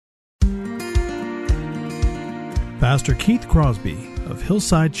Pastor Keith Crosby of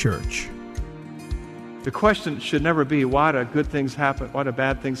Hillside Church. The question should never be, why do good things happen? Why do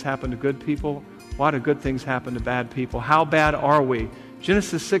bad things happen to good people? Why do good things happen to bad people? How bad are we?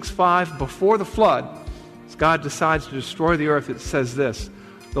 Genesis 6:5, before the flood, as God decides to destroy the earth, it says this: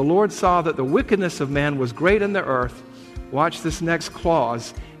 the Lord saw that the wickedness of man was great in the earth. Watch this next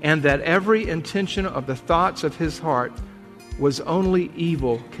clause. And that every intention of the thoughts of his heart was only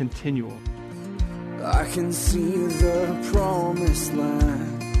evil continual. I can see the promised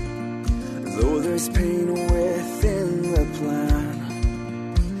land, though there's pain within the plan.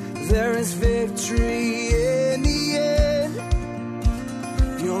 There is victory in the end.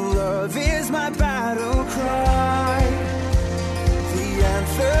 Your love is my battle cry, the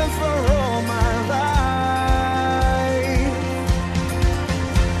anthem for all my life.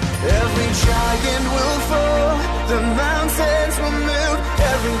 Every giant will fall, the mountains will move,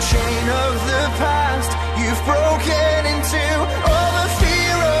 every chain of the past you've broken into. All the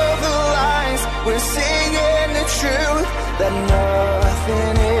fear of the lies, we're singing the truth, that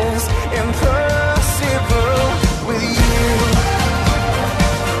nothing is impossible with you.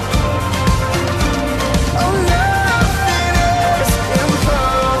 Oh, nothing is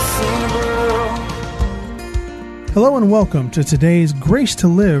impossible. Hello and welcome to today's Grace to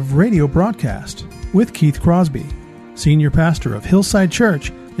Live radio broadcast with Keith Crosby, Senior Pastor of Hillside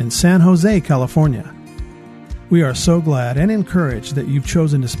Church in San Jose, California. We are so glad and encouraged that you've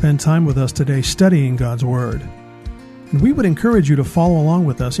chosen to spend time with us today studying God's Word. And we would encourage you to follow along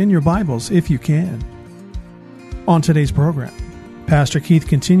with us in your Bibles if you can. On today's program, Pastor Keith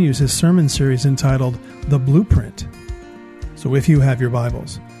continues his sermon series entitled The Blueprint. So if you have your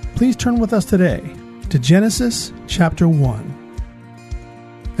Bibles, please turn with us today to Genesis chapter 1.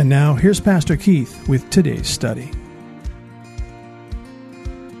 And now here's Pastor Keith with today's study.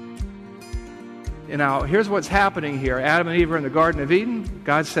 Now, here's what's happening here. Adam and Eve are in the Garden of Eden.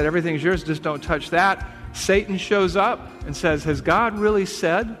 God said, everything's yours, just don't touch that. Satan shows up and says, has God really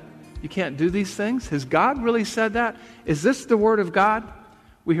said you can't do these things? Has God really said that? Is this the Word of God?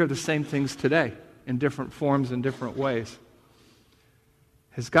 We hear the same things today in different forms and different ways.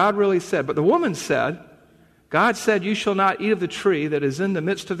 Has God really said? But the woman said, God said, you shall not eat of the tree that is in the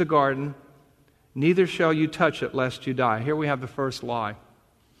midst of the garden, neither shall you touch it, lest you die. Here we have the first lie.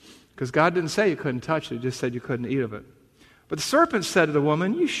 Because God didn't say you couldn't touch it, He just said you couldn't eat of it. But the serpent said to the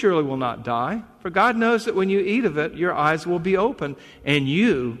woman, you surely will not die, for God knows that when you eat of it, your eyes will be open, and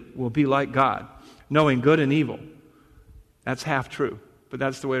you will be like God, knowing good and evil. That's half true, but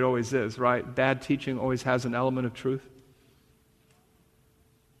that's the way it always is, right? Bad teaching always has an element of truth.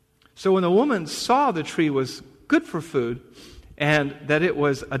 So when the woman saw the tree was good for food, and that it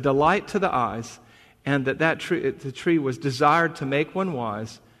was a delight to the eyes, and that the tree was desired to make one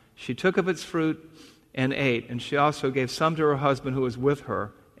wise, she took of its fruit and ate, and she also gave some to her husband who was with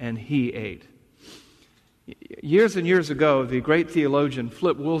her, and he ate. Years and years ago, the great theologian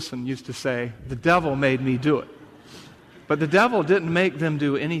Flip Wilson used to say, the devil made me do it. But the devil didn't make them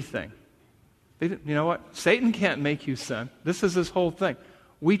do anything. You know what? Satan can't make you sin. This is his whole thing.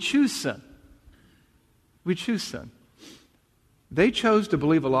 We choose sin. We choose sin. They chose to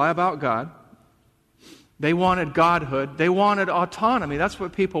believe a lie about God. They wanted godhood. They wanted autonomy. That's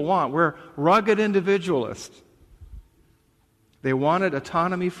what people want. We're rugged individualists. They wanted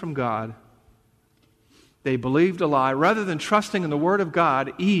autonomy from God. They believed a lie. Rather than trusting in the Word of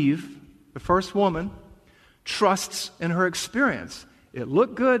God, Eve, the first woman, trusts in her experience. It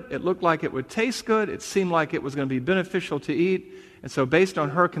looked good. It looked like it would taste good. It seemed like it was going to be beneficial to eat. And so based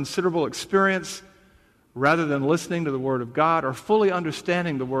on her considerable experience, rather than listening to the Word of God or fully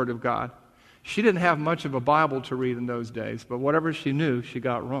understanding the Word of God, she didn't have much of a Bible to read in those days, but whatever she knew, she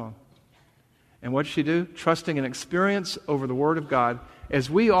got wrong. And what did she do? Trusting in experience over the Word of God, as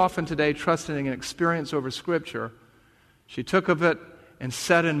we often today trusting in experience over Scripture, she took of it and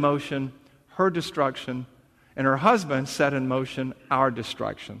set in motion her destruction, and her husband set in motion our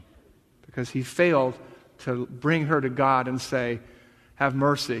destruction, because he failed to bring her to God and say, have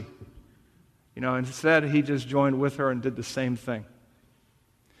mercy. Instead he just joined with her and did the same thing.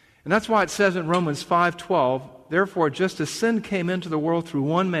 And that's why it says in Romans 5:12, therefore, just as sin came into the world through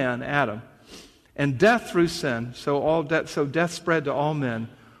one man, Adam, and death through sin, so death spread to all men.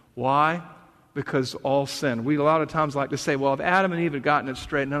 Why? Because all sin. We a lot of times like to say, well, if Adam and Eve had gotten it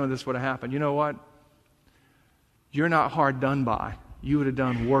straight, none of this would have happened. You know what? You're not hard done by. You would have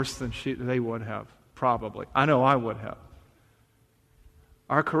done worse than they would have, probably. I know I would have.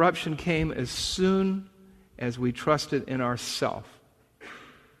 Our corruption came as soon as we trusted in ourselves.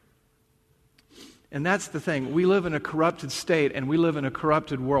 And that's the thing. We live in a corrupted state and we live in a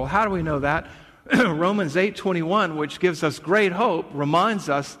corrupted world. How do we know that? Romans 8:21, which gives us great hope, reminds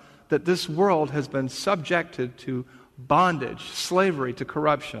us that this world has been subjected to bondage, slavery to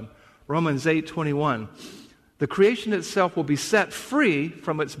corruption. Romans 8:21. The creation itself will be set free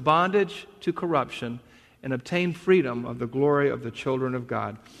from its bondage to corruption and obtain freedom of the glory of the children of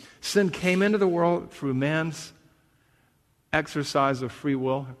God. Sin came into the world through man's exercise of free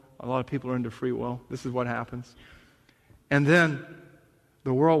will. A lot of people are into free will. This is what happens. And then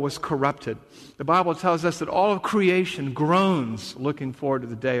the world was corrupted. The Bible tells us that all of creation groans looking forward to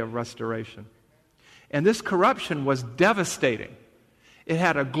the day of restoration. And this corruption was devastating. It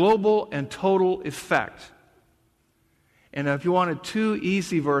had a global and total effect. And if you wanted 2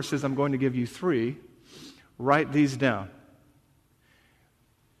 easy verses, I'm going to give you 3. Write these down.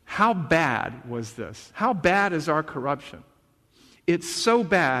 How bad was this? How bad is our corruption? It's so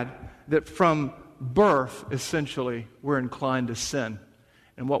bad that from birth, essentially, we're inclined to sin.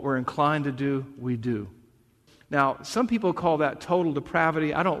 And what we're inclined to do, we do. Now, some people call that total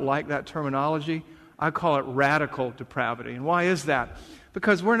depravity. I don't like that terminology. I call it radical depravity. And why is that?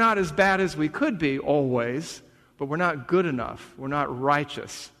 Because we're not as bad as we could be always, but we're not good enough. We're not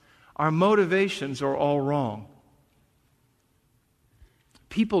righteous. Our motivations are all wrong.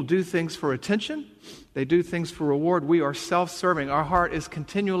 People do things for attention. They do things for reward. We are self-serving. Our heart is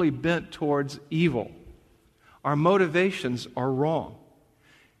continually bent towards evil. Our motivations are wrong.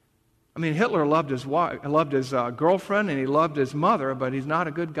 I mean, Hitler loved his wife, loved his girlfriend, and he loved his mother, but he's not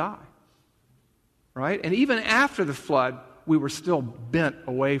a good guy, right? And even after the flood, we were still bent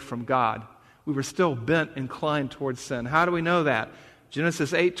away from God. We were still bent, inclined towards sin. How do we know that?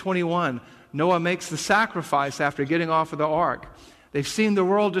 Genesis 8:21. Noah makes the sacrifice after getting off of the ark. They've seen the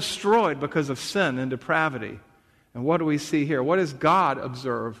world destroyed because of sin and depravity. And what do we see here? What does God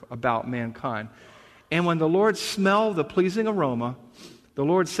observe about mankind? And when the Lord smelled the pleasing aroma, the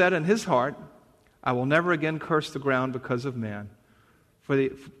Lord said in his heart, I will never again curse the ground because of man.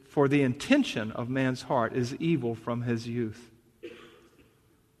 For the intention of man's heart is evil from his youth.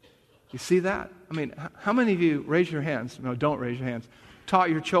 You see that? I mean, how many of you, raise your hands, no, don't raise your hands, taught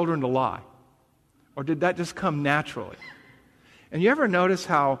your children to lie? Or did that just come naturally? And you ever notice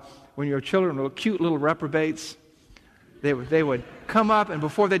how when your children were cute little reprobates, they would come up and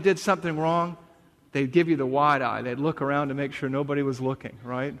before they did something wrong, they'd give you the wide eye. They'd look around to make sure nobody was looking,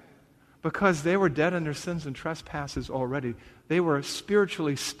 right? Because they were dead in their sins and trespasses already. They were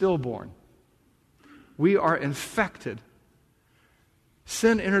spiritually stillborn. We are infected.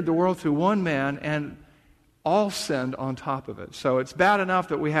 Sin entered the world through one man, and all sinned on top of it. So it's bad enough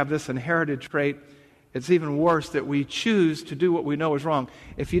that we have this inherited trait. It's even worse that we choose to do what we know is wrong.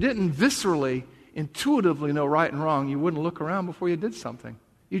 If you didn't viscerally, intuitively know right and wrong, you wouldn't look around before you did something.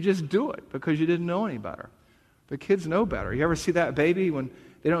 You just do it because you didn't know any better. But kids know better. You ever see that baby when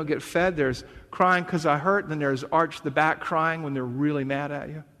they don't get fed? There's crying because I hurt, and then there's arch the back crying when they're really mad at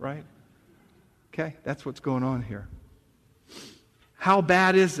you, right? Okay, that's what's going on here. How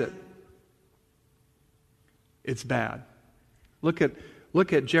bad is it? It's bad. Look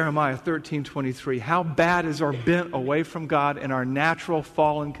at Jeremiah 13:23. How bad is our bent away from God in our natural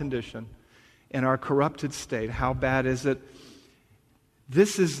fallen condition, in our corrupted state? How bad is it?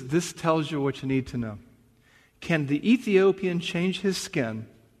 This tells you what you need to know. Can the Ethiopian change his skin,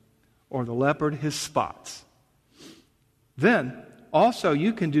 or the leopard his spots? Then also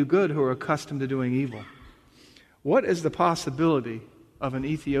you can do good who are accustomed to doing evil. What is the possibility of an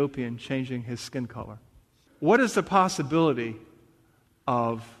Ethiopian changing his skin color? What is the possibility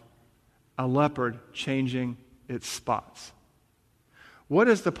of a leopard changing its spots? What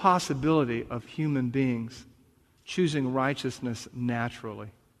is the possibility of human beings choosing righteousness naturally?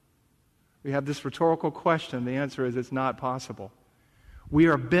 We have this rhetorical question. The answer is it's not possible. We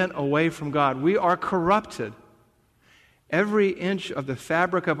are bent away from God. We are corrupted. Every inch of the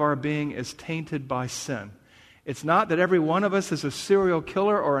fabric of our being is tainted by sin. It's not that every one of us is a serial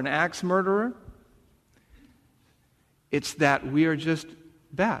killer or an axe murderer. It's that we are just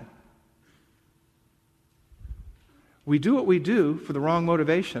bad. We do what we do for the wrong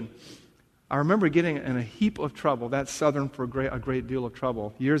motivation. I remember getting in a heap of trouble. That's Southern for a great deal of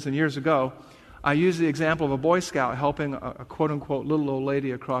trouble. Years and years ago, I used the example of a Boy Scout helping a quote-unquote little old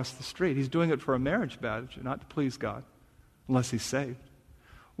lady across the street. He's doing it for a marriage badge, not to please God, unless he's saved.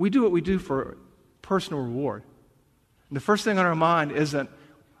 We do what we do for personal reward. And the first thing on our mind isn't,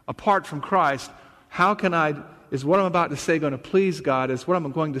 apart from Christ, is what I'm about to say going to please God? Is what I'm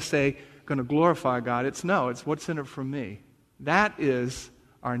going to say going to glorify God? It's what's in it for me. That is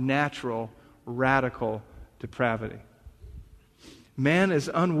our natural, radical depravity. Man is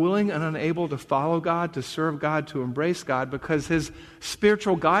unwilling and unable to follow God, to serve God, to embrace God, because his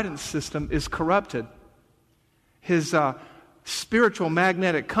spiritual guidance system is corrupted. His spiritual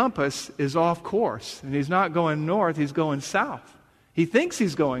magnetic compass is off course, and he's not going north, he's going south. He thinks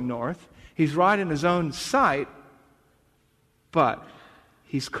he's going north. He's right in his own sight, but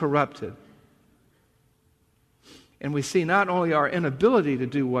he's corrupted. And we see not only our inability to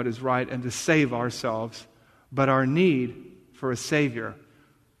do what is right and to save ourselves, but our need for a Savior.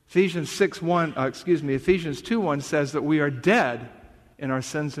 Ephesians 2:1 says that we are dead in our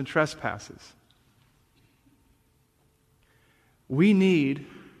sins and trespasses. We need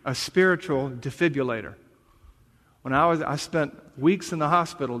a spiritual defibrillator. When I spent weeks in the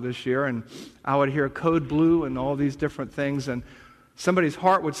hospital this year, and I would hear code blue and all these different things, and somebody's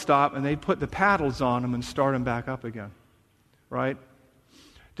heart would stop, and they'd put the paddles on them and start them back up again. Right?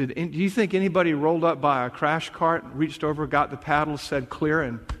 Do you think anybody rolled up by a crash cart, reached over, got the paddles, said clear,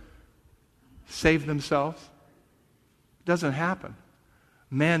 and saved themselves? It doesn't happen.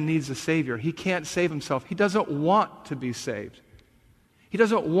 Man needs a Savior. He can't save himself. He doesn't want to be saved. He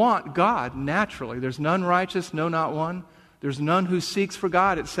doesn't want God naturally. There's none righteous, no, not one. There's none who seeks for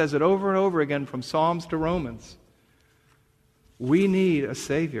God. It says it over and over again from Psalms to Romans. We need a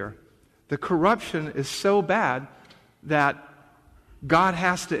Savior. The corruption is so bad that God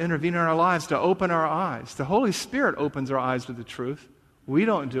has to intervene in our lives to open our eyes. The Holy Spirit opens our eyes to the truth. We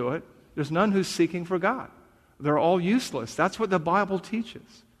don't do it. There's none who's seeking for God. They're all useless. That's what the Bible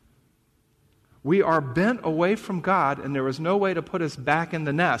teaches. We are bent away from God, and there is no way to put us back in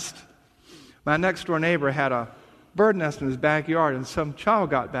the nest. My next-door neighbor had a bird nest in his backyard, and some child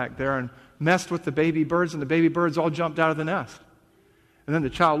got back there and messed with the baby birds, and the baby birds all jumped out of the nest. And then the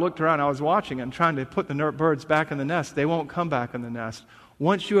child looked around. I was watching and trying to put the birds back in the nest. They won't come back in the nest.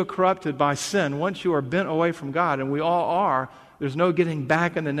 Once you are corrupted by sin, once you are bent away from God, and we all are, there's no getting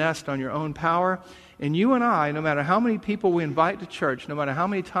back in the nest on your own power. And you and I, no matter how many people we invite to church, no matter how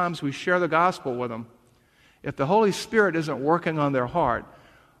many times we share the gospel with them, if the Holy Spirit isn't working on their heart,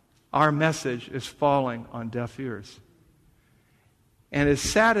 our message is falling on deaf ears. And as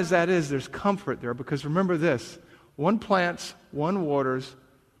sad as that is, there's comfort there, because remember this: one plants, one waters,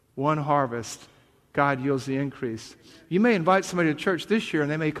 one harvests. God yields the increase. You may invite somebody to church this year,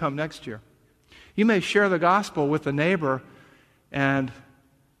 and they may come next year. You may share the gospel with a neighbor, and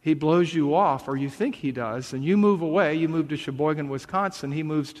he blows you off, or you think he does, and you move away. You move to Sheboygan, Wisconsin. He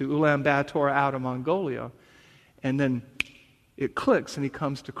moves to Ulaanbaatar out of Mongolia. And then it clicks, and he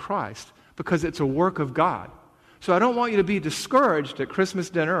comes to Christ, because it's a work of God. So I don't want you to be discouraged at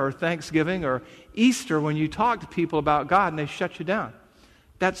Christmas dinner or Thanksgiving or Easter when you talk to people about God and they shut you down.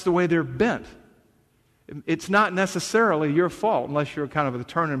 That's the way they're bent. It's not necessarily your fault, unless you're kind of the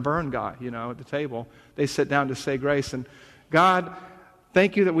turn and burn guy, at the table. They sit down to say grace, and God,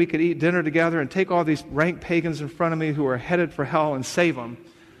 thank you that we could eat dinner together and take all these rank pagans in front of me who are headed for hell and save them.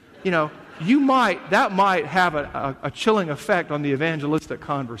 That might have a chilling effect on the evangelistic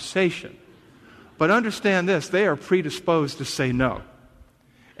conversation. But understand this: they are predisposed to say no.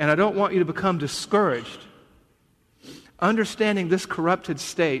 And I don't want you to become discouraged. Understanding this corrupted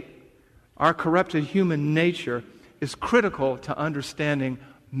state, our corrupted human nature, is critical to understanding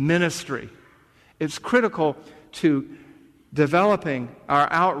ministry. It's critical to developing our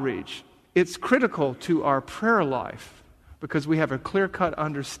outreach. It's critical to our prayer life, because we have a clear-cut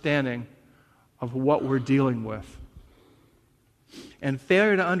understanding of what we're dealing with. And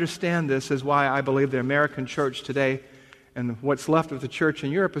failure to understand this is why I believe the American church today and what's left of the church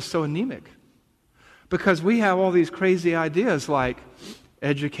in Europe is so anemic. Because we have all these crazy ideas like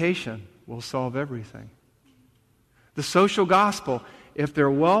education will solve everything. The social gospel, if they're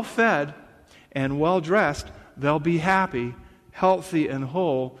well-fed and well-dressed, they'll be happy, healthy, and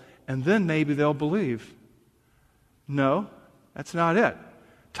whole, and then maybe they'll believe. No, that's not it.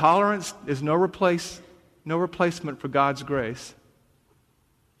 Tolerance is no replacement for God's grace.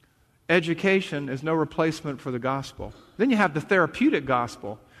 Education is no replacement for the gospel. Then you have the therapeutic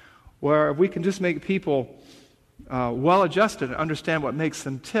gospel, where if we can just make people well-adjusted and understand what makes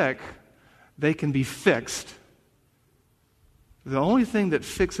them tick, they can be fixed. The only thing that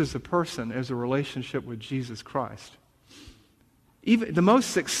fixes a person is a relationship with Jesus Christ. Even the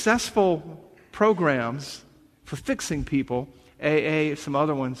most successful programs for fixing people, AA, some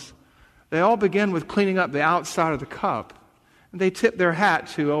other ones, they all begin with cleaning up the outside of the cup. And they tip their hat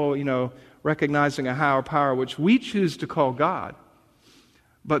to, recognizing a higher power, which we choose to call God.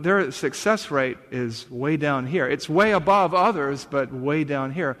 But their success rate is way down here. It's way above others, but way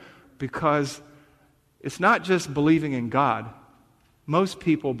down here, because it's not just believing in God. Most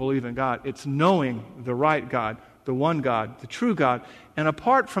people believe in God. It's knowing the right God, the one God, the true God. And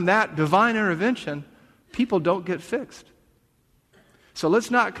apart from that divine intervention, people don't get fixed. So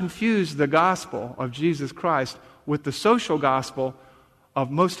let's not confuse the gospel of Jesus Christ with the social gospel of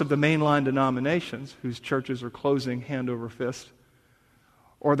most of the mainline denominations whose churches are closing hand over fist,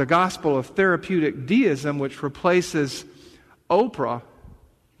 or the gospel of therapeutic deism, which replaces Oprah.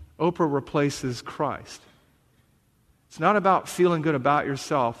 Oprah replaces Christ. It's not about feeling good about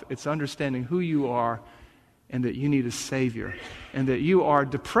yourself. It's understanding who you are and that you need a Savior, and that you are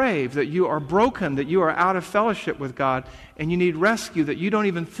depraved, that you are broken, that you are out of fellowship with God, and you need rescue, that you don't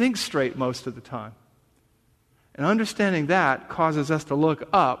even think straight most of the time. And understanding that causes us to look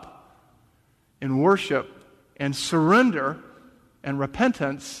up in worship and surrender and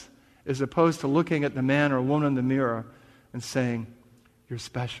repentance, as opposed to looking at the man or woman in the mirror and saying, "You're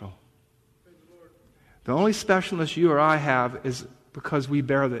special." The only specialness you or I have is because we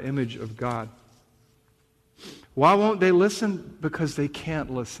bear the image of God. Why won't they listen? Because they can't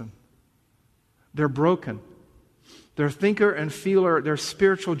listen. They're broken. Their thinker and feeler, their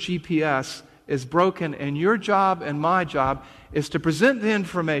spiritual GPS is broken, and your job and my job is to present the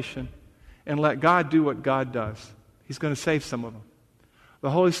information and let God do what God does. He's going to save some of them.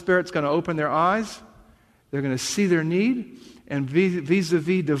 The Holy Spirit's going to open their eyes. They're going to see their need, and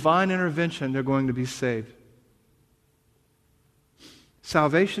vis-a-vis divine intervention, they're going to be saved.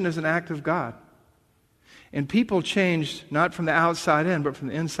 Salvation is an act of God. And people changed not from the outside in, but from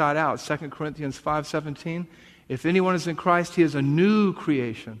the inside out. 2 Corinthians 5:17, if anyone is in Christ, he is a new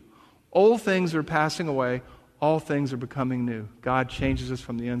creation. Old things are passing away, all things are becoming new. God changes us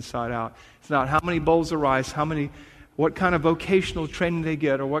from the inside out. It's not how many bowls of rice, what kind of vocational training they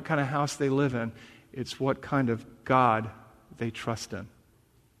get, or what kind of house they live in. It's what kind of God they trust in.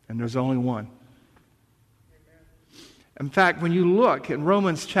 And there's only one. In fact, when you look in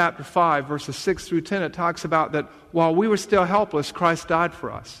Romans chapter 5, verses 6 through 10, it talks about that while we were still helpless, Christ died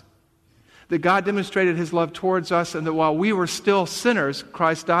for us. That God demonstrated His love towards us, and that while we were still sinners,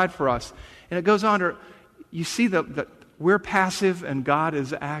 Christ died for us. And it goes on to, you see that we're passive and God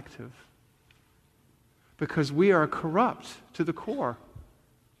is active. Because we are corrupt to the core.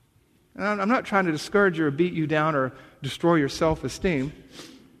 And I'm not trying to discourage you or beat you down or destroy your self-esteem.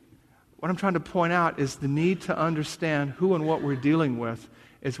 What I'm trying to point out is the need to understand who and what we're dealing with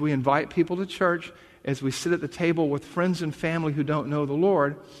as we invite people to church, as we sit at the table with friends and family who don't know the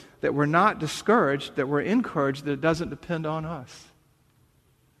Lord, that we're not discouraged, that we're encouraged, that it doesn't depend on us.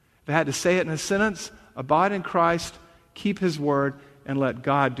 If I had to say it in a sentence, abide in Christ, keep His word, and let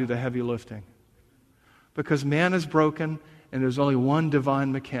God do the heavy lifting. Because man is broken, and there's only one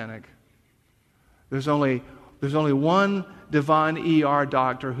divine mechanic. There's only one divine ER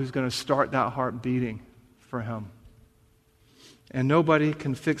doctor who's going to start that heart beating for him. And nobody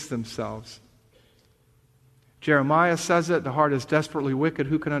can fix themselves. Jeremiah says it, the heart is desperately wicked,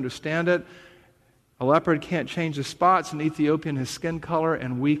 who can understand it? A leopard can't change his spots, an Ethiopian his skin color,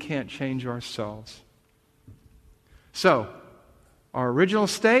 and we can't change ourselves. So, our original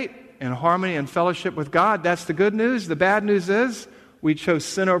state, in harmony and fellowship with God, that's the good news. The bad news is we chose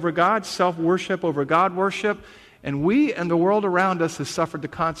sin over God, self-worship over God worship, and we and the world around us has suffered the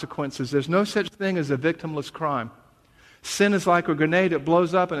consequences. There's no such thing as a victimless crime. Sin is like a grenade. It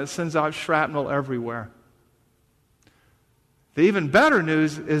blows up and it sends out shrapnel everywhere. The even better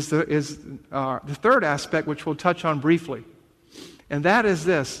news is the third aspect, which we'll touch on briefly. And that is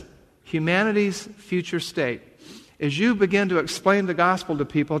this: humanity's future state. As you begin to explain the gospel to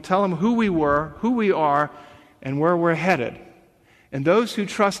people, tell them who we were, who we are, and where we're headed. And those who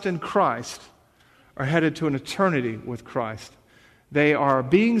trust in Christ are headed to an eternity with Christ. They are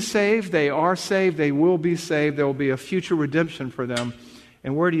being saved, they are saved, they will be saved, there will be a future redemption for them.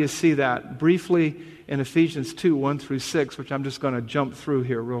 And where do you see that? Briefly in Ephesians 2, 1 through 6, which I'm just going to jump through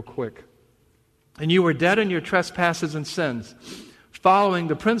here real quick. And you were dead in your trespasses and sins, following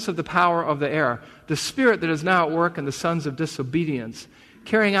the prince of the power of the air, the spirit that is now at work in the sons of disobedience,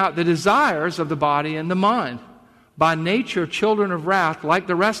 carrying out the desires of the body and the mind. By nature, children of wrath, like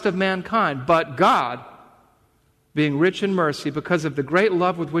the rest of mankind. But God, being rich in mercy, because of the great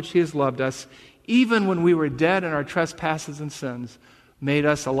love with which He has loved us, even when we were dead in our trespasses and sins, made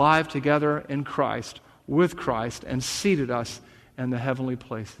us alive together in Christ, with Christ, and seated us in the heavenly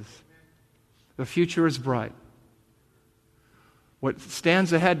places. The future is bright. What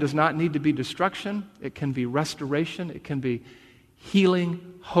stands ahead does not need to be destruction. It can be restoration. It can be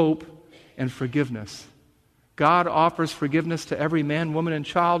healing, hope, and forgiveness. God offers forgiveness to every man, woman, and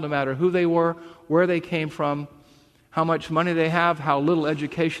child, no matter who they were, where they came from, how much money they have, how little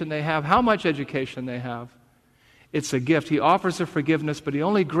education they have, how much education they have. It's a gift. He offers a forgiveness, but He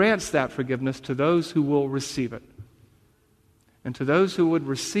only grants that forgiveness to those who will receive it. And to those who would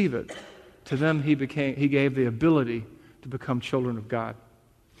receive it, to them he gave the ability to become children of God.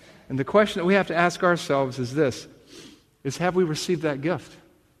 And the question that we have to ask ourselves is this, is have we received that gift?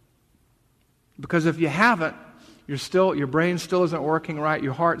 Because if you haven't, your brain still isn't working right,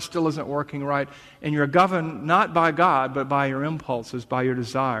 your heart still isn't working right, and you're governed not by God, but by your impulses, by your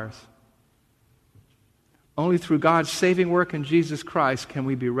desires. Only through God's saving work in Jesus Christ can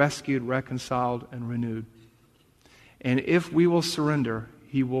we be rescued, reconciled, and renewed. And if we will surrender,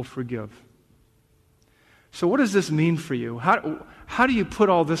 He will forgive. So what does this mean for you? How do you put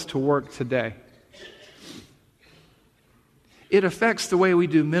all this to work today? It affects the way we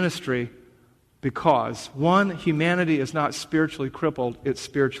do ministry because, 1, humanity is not spiritually crippled, it's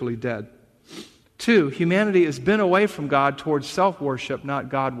spiritually dead. 2, humanity has been away from God towards self-worship, not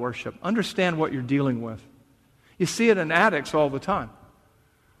God-worship. Understand what you're dealing with. You see it in addicts all the time.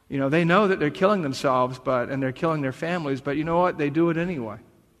 They know that they're killing themselves and they're killing their families, but you know what? They do it anyway.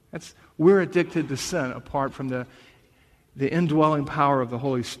 We're addicted to sin apart from the indwelling power of the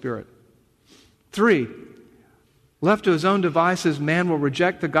Holy Spirit. 3, left to his own devices, man will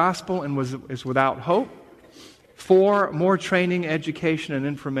reject the gospel and is without hope. 4, more training, education, and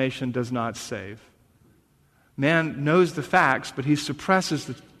information does not save. Man knows the facts, but he suppresses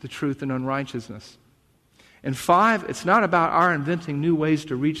the truth in unrighteousness. And 5, it's not about our inventing new ways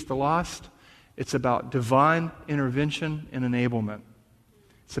to reach the lost. It's about divine intervention and enablement.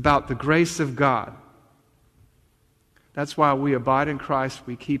 It's about the grace of God. That's why we abide in Christ,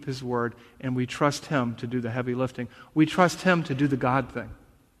 we keep His word, and we trust Him to do the heavy lifting. We trust Him to do the God thing.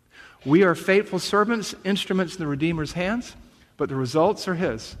 We are faithful servants, instruments in the Redeemer's hands, but the results are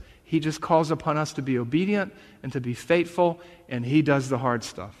His. He just calls upon us to be obedient and to be faithful, and He does the hard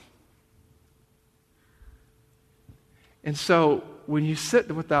stuff. And so, when you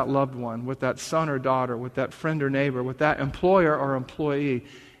sit with that loved one, with that son or daughter, with that friend or neighbor, with that employer or employee,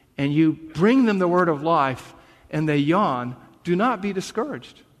 and you bring them the word of life, and they yawn, do not be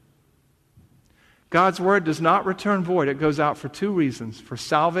discouraged. God's word does not return void. It goes out for 2 reasons, for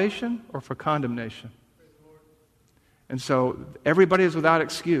salvation or for condemnation. And so everybody is without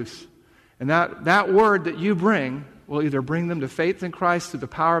excuse. And that word that you bring will either bring them to faith in Christ through the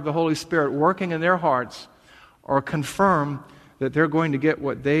power of the Holy Spirit working in their hearts, or confirm that they're going to get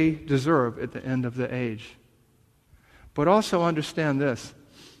what they deserve at the end of the age. But also understand this.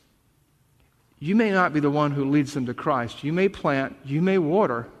 You may not be the one who leads them to Christ. You may plant, you may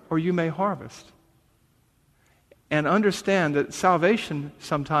water, or you may harvest. And understand that salvation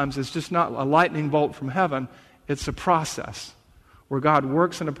sometimes is just not a lightning bolt from heaven. It's a process where God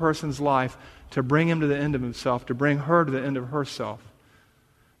works in a person's life to bring him to the end of himself, to bring her to the end of herself.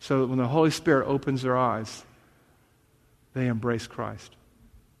 So that when the Holy Spirit opens their eyes, they embrace Christ.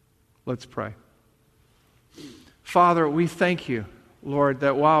 Let's pray. Father, we thank you, Lord,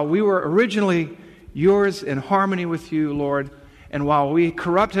 that while we were originally yours in harmony with you, Lord, and while we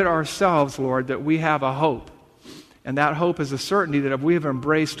corrupted ourselves, Lord, that we have a hope. And that hope is a certainty that if we have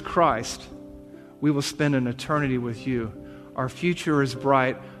embraced Christ, we will spend an eternity with you. Our future is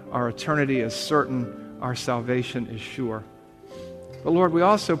bright, our eternity is certain, our salvation is sure. But Lord, we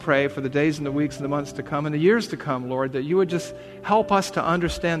also pray for the days and the weeks and the months to come and the years to come, Lord, that you would just help us to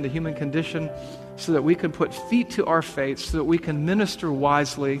understand the human condition so that we can put feet to our faith, so that we can minister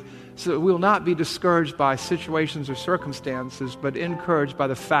wisely, so that we will not be discouraged by situations or circumstances, but encouraged by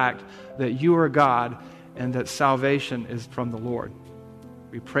the fact that you are God and that salvation is from the Lord.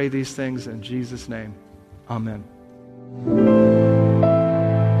 We pray these things in Jesus' name. Amen.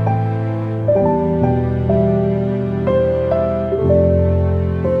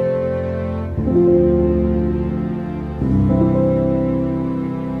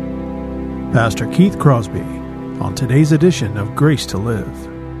 Pastor Keith Crosby on today's edition of Grace to Live.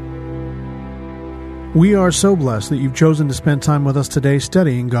 We are so blessed that you've chosen to spend time with us today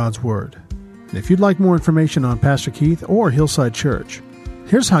studying God's Word. And if you'd like more information on Pastor Keith or Hillside Church,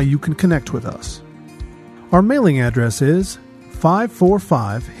 here's how you can connect with us. Our mailing address is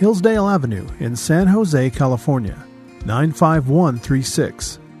 545 Hillsdale Avenue in San Jose, California,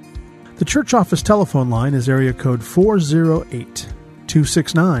 95136. The church office telephone line is area code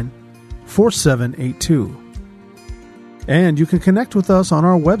 408-269-4782. And you can connect with us on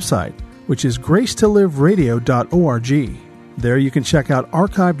our website, which is gracetoliveradio.org. There you can check out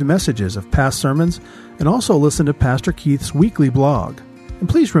archived messages of past sermons and also listen to Pastor Keith's weekly blog. And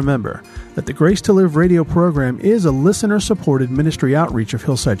please remember that the Grace to Live radio program is a listener-supported ministry outreach of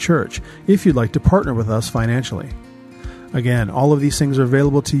Hillside Church if you'd like to partner with us financially. Again, all of these things are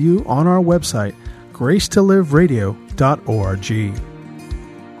available to you on our website,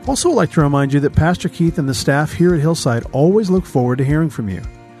 gracetoliveradio.org. Also, I'd like to remind you that Pastor Keith and the staff here at Hillside always look forward to hearing from you.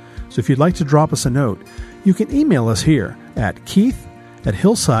 So if you'd like to drop us a note, you can email us here at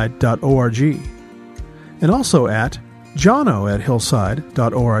keith@hillside.org and also at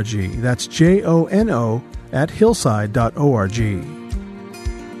jono@hillside.org. That's JONO@hillside.org.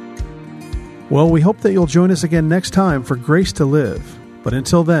 Well, we hope that you'll join us again next time for Grace to Live. But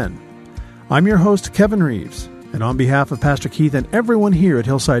until then, I'm your host, Kevin Reeves, and on behalf of Pastor Keith and everyone here at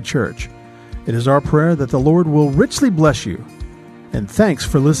Hillside Church, it is our prayer that the Lord will richly bless you. And thanks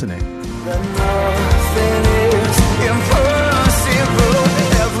for listening.